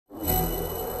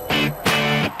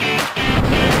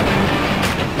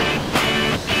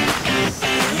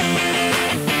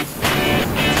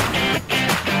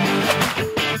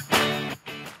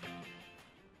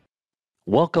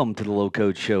Welcome to the Low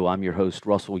Code Show. I'm your host,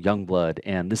 Russell Youngblood,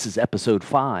 and this is episode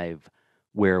 5,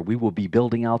 where we will be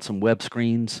building out some web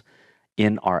screens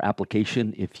in our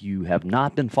application. If you have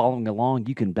not been following along,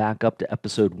 you can back up to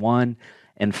episode 1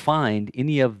 and find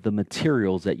any of the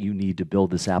materials that you need to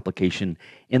build this application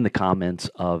in the comments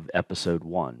of episode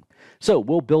 1. So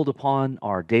we'll build upon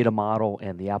our data model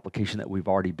and the application that we've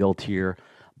already built here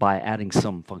by adding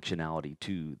some functionality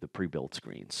to the pre-built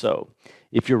screen. So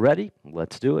if you're ready,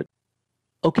 let's do it.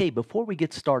 Okay, before we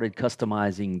get started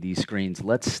customizing these screens,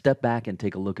 let's step back and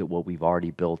take a look at what we've already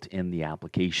built in the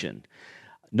application.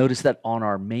 Notice that on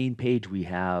our main page, we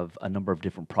have a number of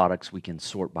different products we can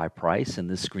sort by price, and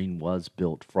this screen was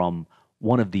built from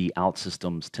one of the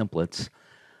OutSystems templates.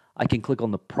 I can click on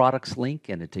the products link,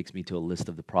 and it takes me to a list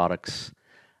of the products,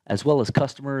 as well as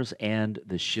customers and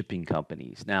the shipping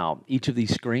companies. Now, each of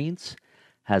these screens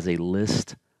has a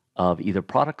list of either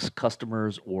products,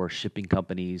 customers, or shipping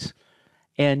companies.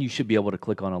 And you should be able to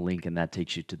click on a link, and that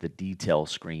takes you to the detail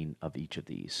screen of each of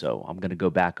these. So I'm going to go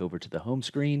back over to the home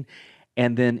screen.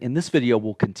 And then in this video,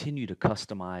 we'll continue to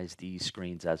customize these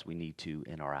screens as we need to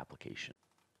in our application.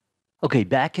 Okay,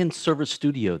 back in Service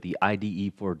Studio, the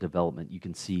IDE for development, you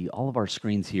can see all of our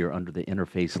screens here under the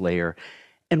interface layer.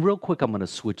 And real quick, I'm going to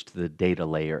switch to the data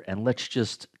layer. And let's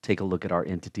just take a look at our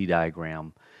entity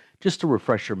diagram, just to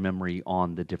refresh your memory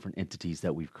on the different entities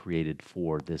that we've created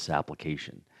for this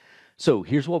application. So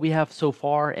here's what we have so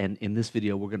far, and in this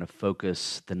video, we're going to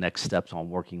focus the next steps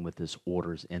on working with this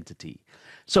orders entity.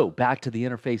 So back to the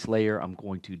interface layer, I'm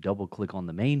going to double click on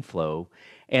the main flow,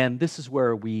 and this is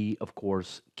where we, of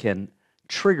course, can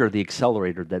trigger the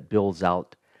accelerator that builds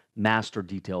out master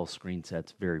detail screen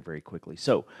sets very, very quickly.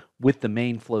 So with the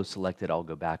main flow selected, I'll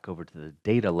go back over to the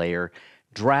data layer,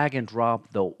 drag and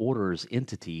drop the orders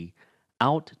entity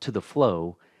out to the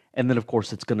flow. And then, of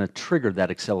course, it's going to trigger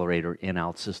that accelerator in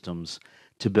OutSystems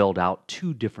to build out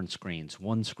 2 different screens.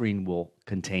 One screen will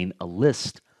contain a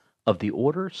list of the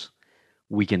orders.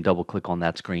 We can double click on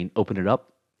that screen, open it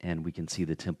up, and we can see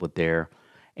the template there.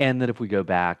 And then if we go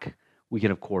back, we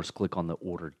can, of course, click on the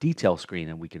order detail screen,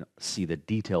 and we can see the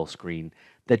detail screen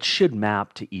that should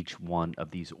map to each one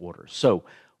of these orders. So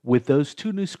with those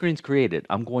 2 new screens created,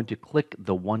 I'm going to click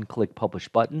the one-click publish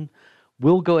button.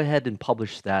 We'll go ahead and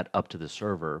publish that up to the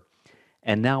server.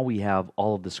 And now we have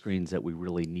all of the screens that we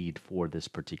really need for this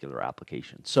particular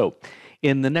application. So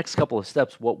in the next couple of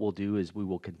steps, what we'll do is we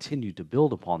will continue to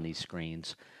build upon these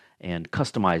screens and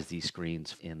customize these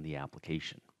screens in the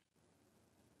application.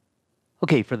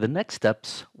 Okay, for the next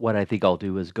steps, what I think I'll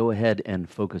do is go ahead and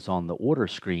focus on the order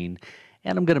screen,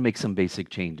 and I'm going to make some basic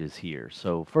changes here.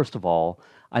 So first of all,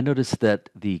 I noticed that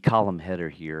the column header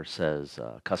here says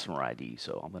customer ID,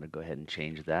 so I'm going to go ahead and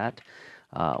change that.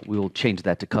 We'll change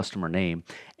that to customer name,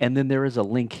 and then there is a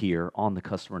link here on the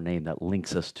customer name that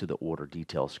links us to the order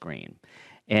detail screen.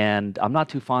 And I'm not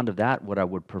too fond of that. What I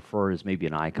would prefer is maybe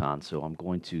an icon, so I'm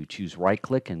going to choose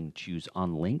right-click and choose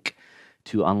unlink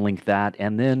to unlink that,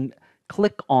 and then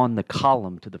click on the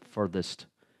column to the furthest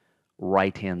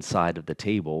right-hand side of the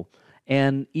table,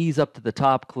 and ease up to the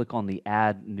top, click on the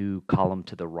Add New Column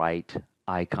to the Right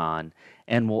icon,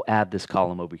 and we'll add this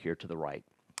column over here to the right.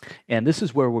 And this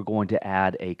is where we're going to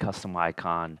add a custom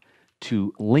icon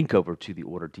to link over to the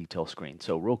order detail screen.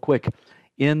 So real quick,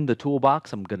 in the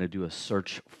toolbox, I'm going to do a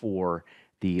search for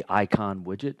the icon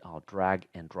widget. I'll drag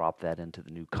and drop that into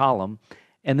the new column.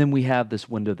 And then we have this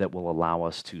window that will allow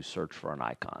us to search for an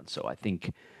icon. So I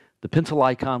think the pencil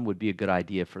icon would be a good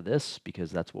idea for this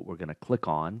because that's what we're going to click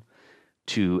on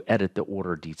to edit the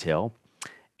order detail.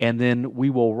 And then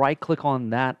we will right-click on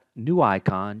that new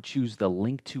icon, choose the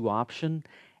Link To option,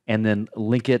 and then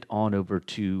link it on over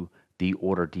to the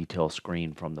order detail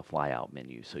screen from the flyout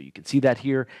menu. So you can see that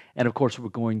here. And of course, we're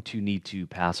going to need to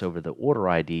pass over the order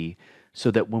ID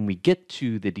so that when we get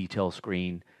to the detail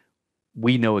screen,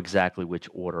 we know exactly which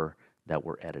order that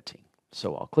we're editing.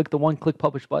 So I'll click the one-click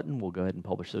publish button. We'll go ahead and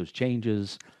publish those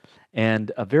changes.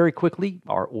 And very quickly,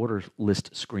 our order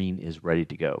list screen is ready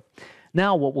to go.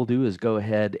 Now what we'll do is go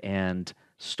ahead and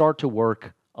start to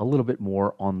work a little bit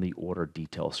more on the order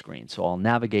detail screen. So I'll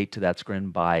navigate to that screen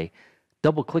by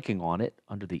double-clicking on it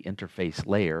under the interface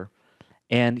layer.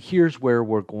 And here's where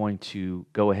we're going to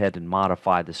go ahead and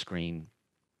modify the screen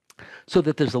so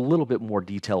that there's a little bit more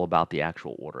detail about the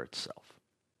actual order itself.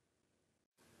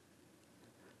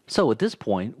 So at this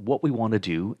point, what we want to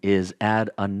do is add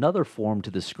another form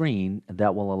to the screen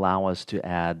that will allow us to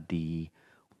add the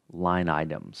line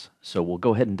items. So we'll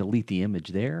go ahead and delete the image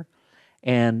there.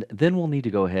 And then we'll need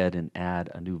to go ahead and add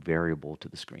a new variable to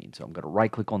the screen. So I'm going to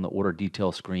right-click on the order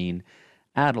detail screen,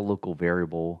 add a local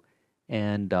variable,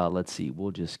 And let's see,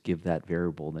 we'll just give that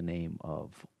variable the name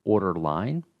of order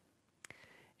line.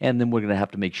 And then we're going to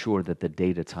have to make sure that the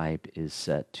data type is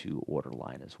set to order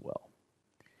line as well.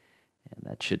 And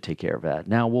that should take care of that.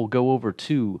 Now we'll go over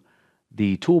to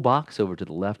the toolbox over to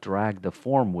the left, drag the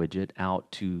form widget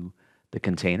out to the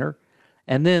container.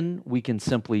 And then we can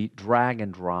simply drag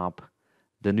and drop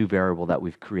the new variable that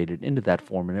we've created into that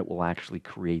form, and it will actually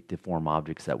create the form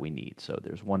objects that we need. So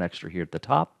there's one extra here at the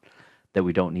top that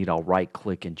we don't need. I'll right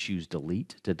click and choose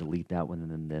delete to delete that one,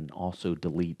 and then also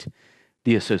delete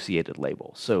the associated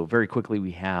label. So very quickly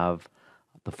we have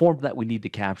the form that we need to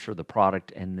capture, the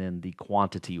product, and then the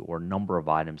quantity or number of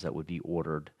items that would be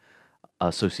ordered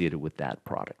associated with that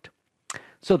product.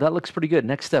 So that looks pretty good.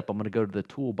 Next step, I'm going to go to the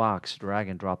toolbox, drag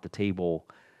and drop the table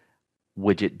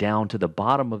widget down to the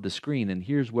bottom of the screen, and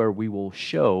here's where we will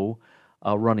show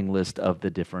a running list of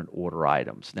the different order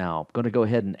items. Now, I'm going to go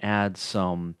ahead and add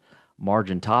some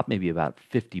margin top, maybe about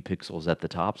 50 pixels at the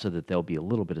top, so that there'll be a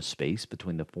little bit of space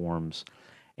between the forms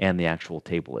and the actual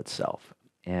table itself.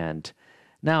 And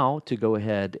now to go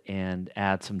ahead and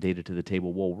add some data to the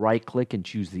table, we'll right click and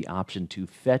choose the option to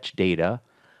fetch data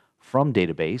from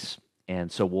database.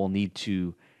 And so we'll need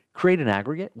to create an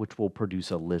aggregate, which will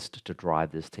produce a list to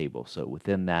drive this table. So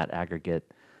within that aggregate,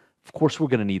 of course, we're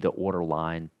going to need the order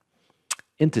line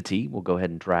entity. We'll go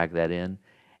ahead and drag that in.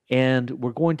 And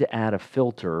we're going to add a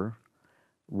filter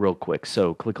real quick.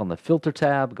 So click on the filter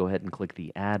tab, go ahead and click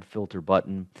the add filter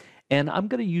button. And I'm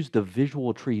going to use the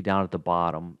visual tree down at the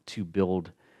bottom to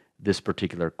build this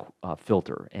particular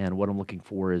filter. And what I'm looking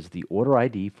for is the order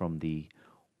ID from the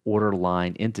order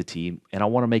line entity, and I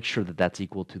want to make sure that that's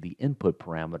equal to the input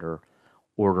parameter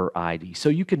order ID. So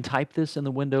you can type this in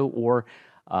the window, or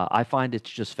I find it's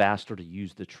just faster to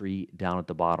use the tree down at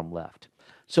the bottom left.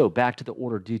 So back to the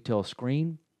order detail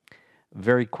screen.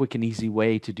 Very quick and easy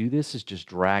way to do this is just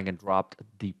drag and drop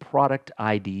the product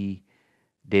ID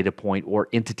data point or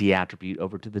entity attribute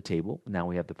over to the table. Now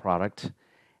we have the product.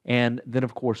 And then,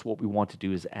 of course, what we want to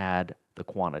do is add the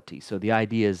quantity. So the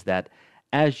idea is that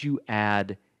as you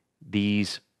add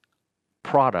these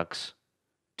products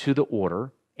to the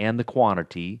order and the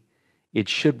quantity, it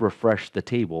should refresh the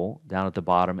table down at the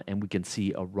bottom, and we can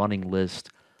see a running list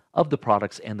of the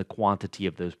products and the quantity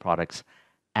of those products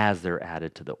as they're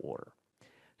added to the order.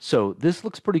 So this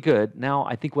looks pretty good. Now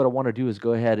I think what I want to do is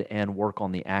go ahead and work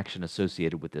on the action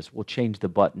associated with this. We'll change the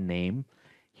button name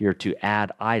here to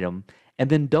add item,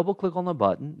 and then double click on the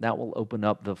button. That will open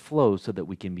up the flow so that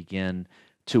we can begin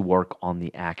to work on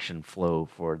the action flow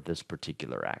for this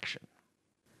particular action.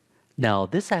 Now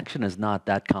this action is not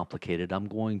that complicated. I'm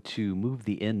going to move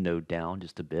the end node down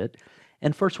just a bit.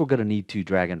 And first we're going to need to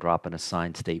drag and drop an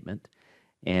assign statement,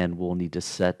 and we'll need to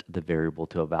set the variable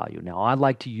to a value. Now I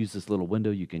like to use this little window.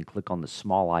 You can click on the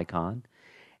small icon,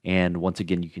 and once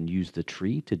again you can use the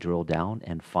tree to drill down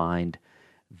and find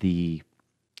the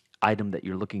item that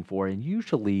you're looking for, and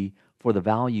usually for the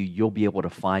value you'll be able to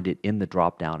find it in the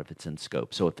drop down if it's in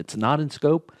scope. So if it's not in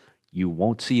scope, you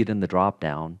won't see it in the drop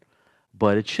down,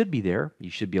 but it should be there.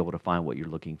 You should be able to find what you're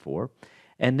looking for.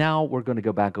 And now we're going to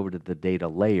go back over to the data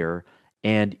layer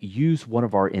and use one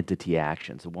of our entity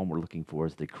actions. The one we're looking for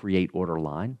is the create order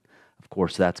line. Of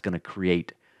course, that's going to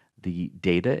create the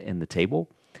data in the table.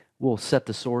 We'll set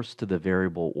the source to the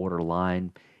variable order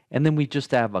line, and then we just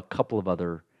have a couple of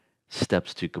other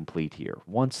steps to complete here.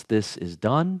 Once this is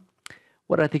done,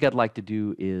 what I think I'd like to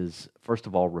do is, first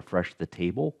of all, refresh the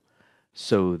table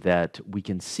so that we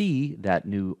can see that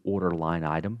new order line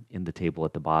item in the table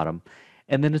at the bottom.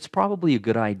 And then it's probably a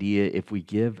good idea if we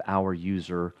give our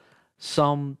user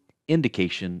some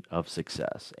indication of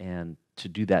success. And to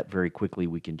do that very quickly,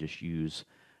 we can just use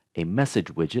a message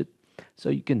widget. So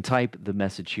you can type the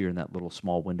message here in that little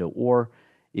small window, or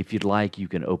if you'd like, you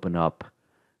can open up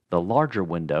the larger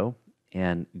window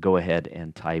and go ahead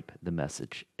and type the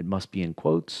message. It must be in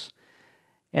quotes.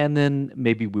 And then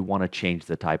maybe we want to change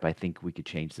the type. I think we could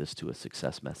change this to a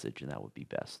success message, and that would be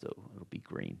best. So it'll be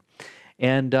green.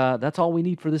 And that's all we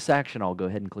need for this action. I'll go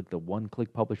ahead and click the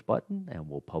one-click publish button, and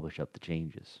we'll publish up the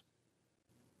changes.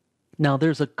 Now,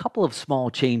 there's a couple of small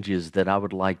changes that I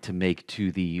would like to make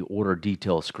to the order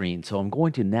detail screen. So I'm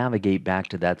going to navigate back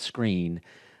to that screen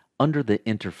under the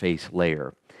interface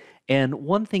layer. And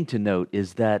one thing to note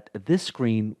is that this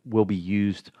screen will be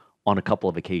used on a couple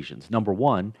of occasions. Number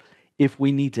one, if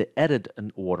we need to edit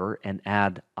an order and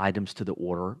add items to the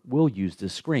order, we'll use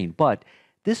this screen. But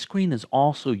this screen is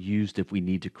also used if we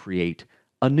need to create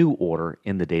a new order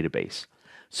in the database.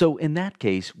 So in that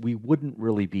case, we wouldn't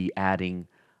really be adding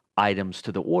items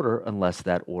to the order unless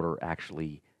that order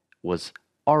actually was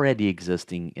already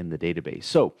existing in the database.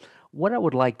 So what I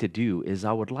would like to do is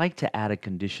I would like to add a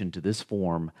condition to this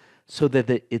form so that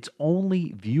it's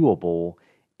only viewable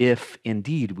if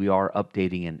indeed we are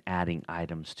updating and adding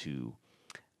items to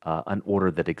an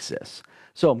order that exists.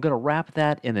 So I'm going to wrap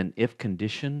that in an if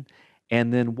condition.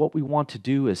 And then what we want to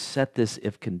do is set this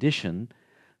if condition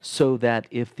so that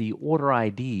if the order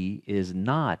ID is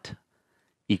not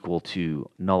equal to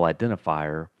null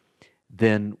identifier,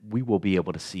 then we will be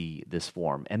able to see this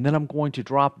form. And then I'm going to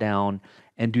drop down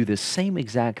and do the same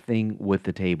exact thing with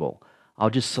the table. I'll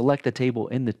just select the table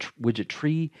in the widget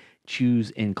tree,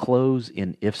 choose enclose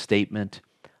in if statement,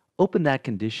 open that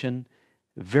condition,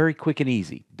 very quick and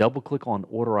easy. Double click on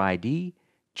order ID,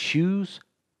 choose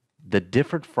the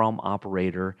different from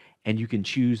operator, and you can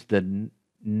choose the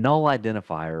null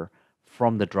identifier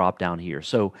from the drop down here.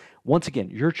 So once again,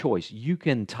 your choice. You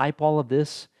can type all of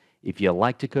this. If you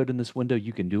like to code in this window,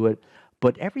 you can do it.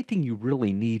 But everything you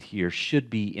really need here should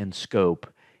be in scope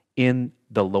in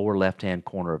the lower left-hand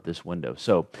corner of this window.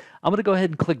 So I'm going to go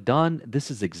ahead and click Done. This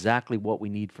is exactly what we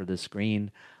need for this screen.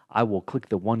 I will click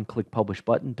the one-click Publish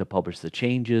button to publish the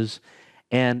changes.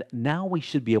 And now we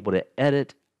should be able to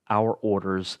edit our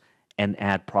orders and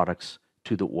add products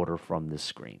to the order from this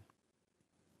screen.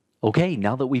 Okay,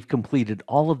 now that we've completed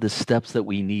all of the steps that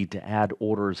we need to add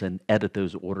orders and edit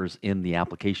those orders in the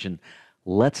application,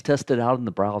 let's test it out in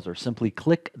the browser. Simply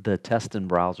click the Test in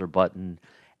Browser button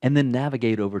and then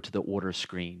navigate over to the order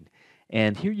screen.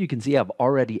 And here you can see I've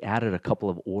already added a couple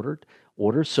of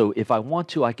orders. So if I want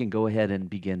to, I can go ahead and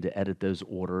begin to edit those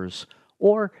orders.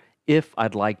 Or if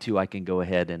I'd like to, I can go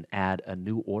ahead and add a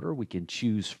new order. We can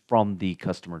choose from the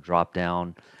customer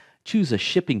dropdown, choose a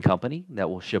shipping company that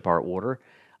will ship our order,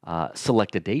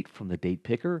 select a date from the date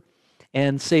picker,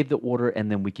 and save the order,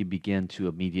 and then we can begin to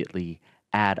immediately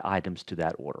add items to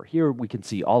that order. Here we can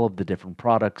see all of the different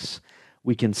products.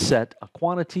 We can set a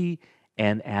quantity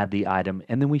and add the item,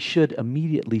 and then we should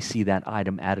immediately see that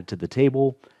item added to the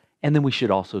table, and then we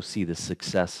should also see the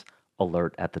success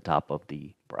alert at the top of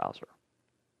the browser.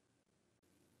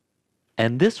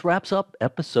 And this wraps up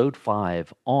episode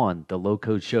 5 on the Low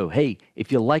Code Show. Hey,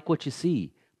 if you like what you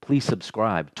see, please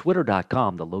subscribe.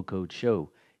 Twitter.com, The Low Code Show.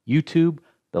 YouTube,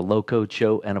 The Low Code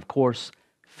Show. And of course,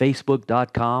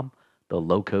 Facebook.com, The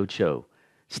Low Code Show.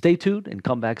 Stay tuned and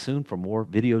come back soon for more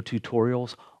video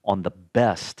tutorials on the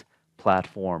best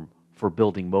platform for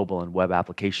building mobile and web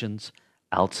applications,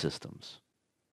 OutSystems.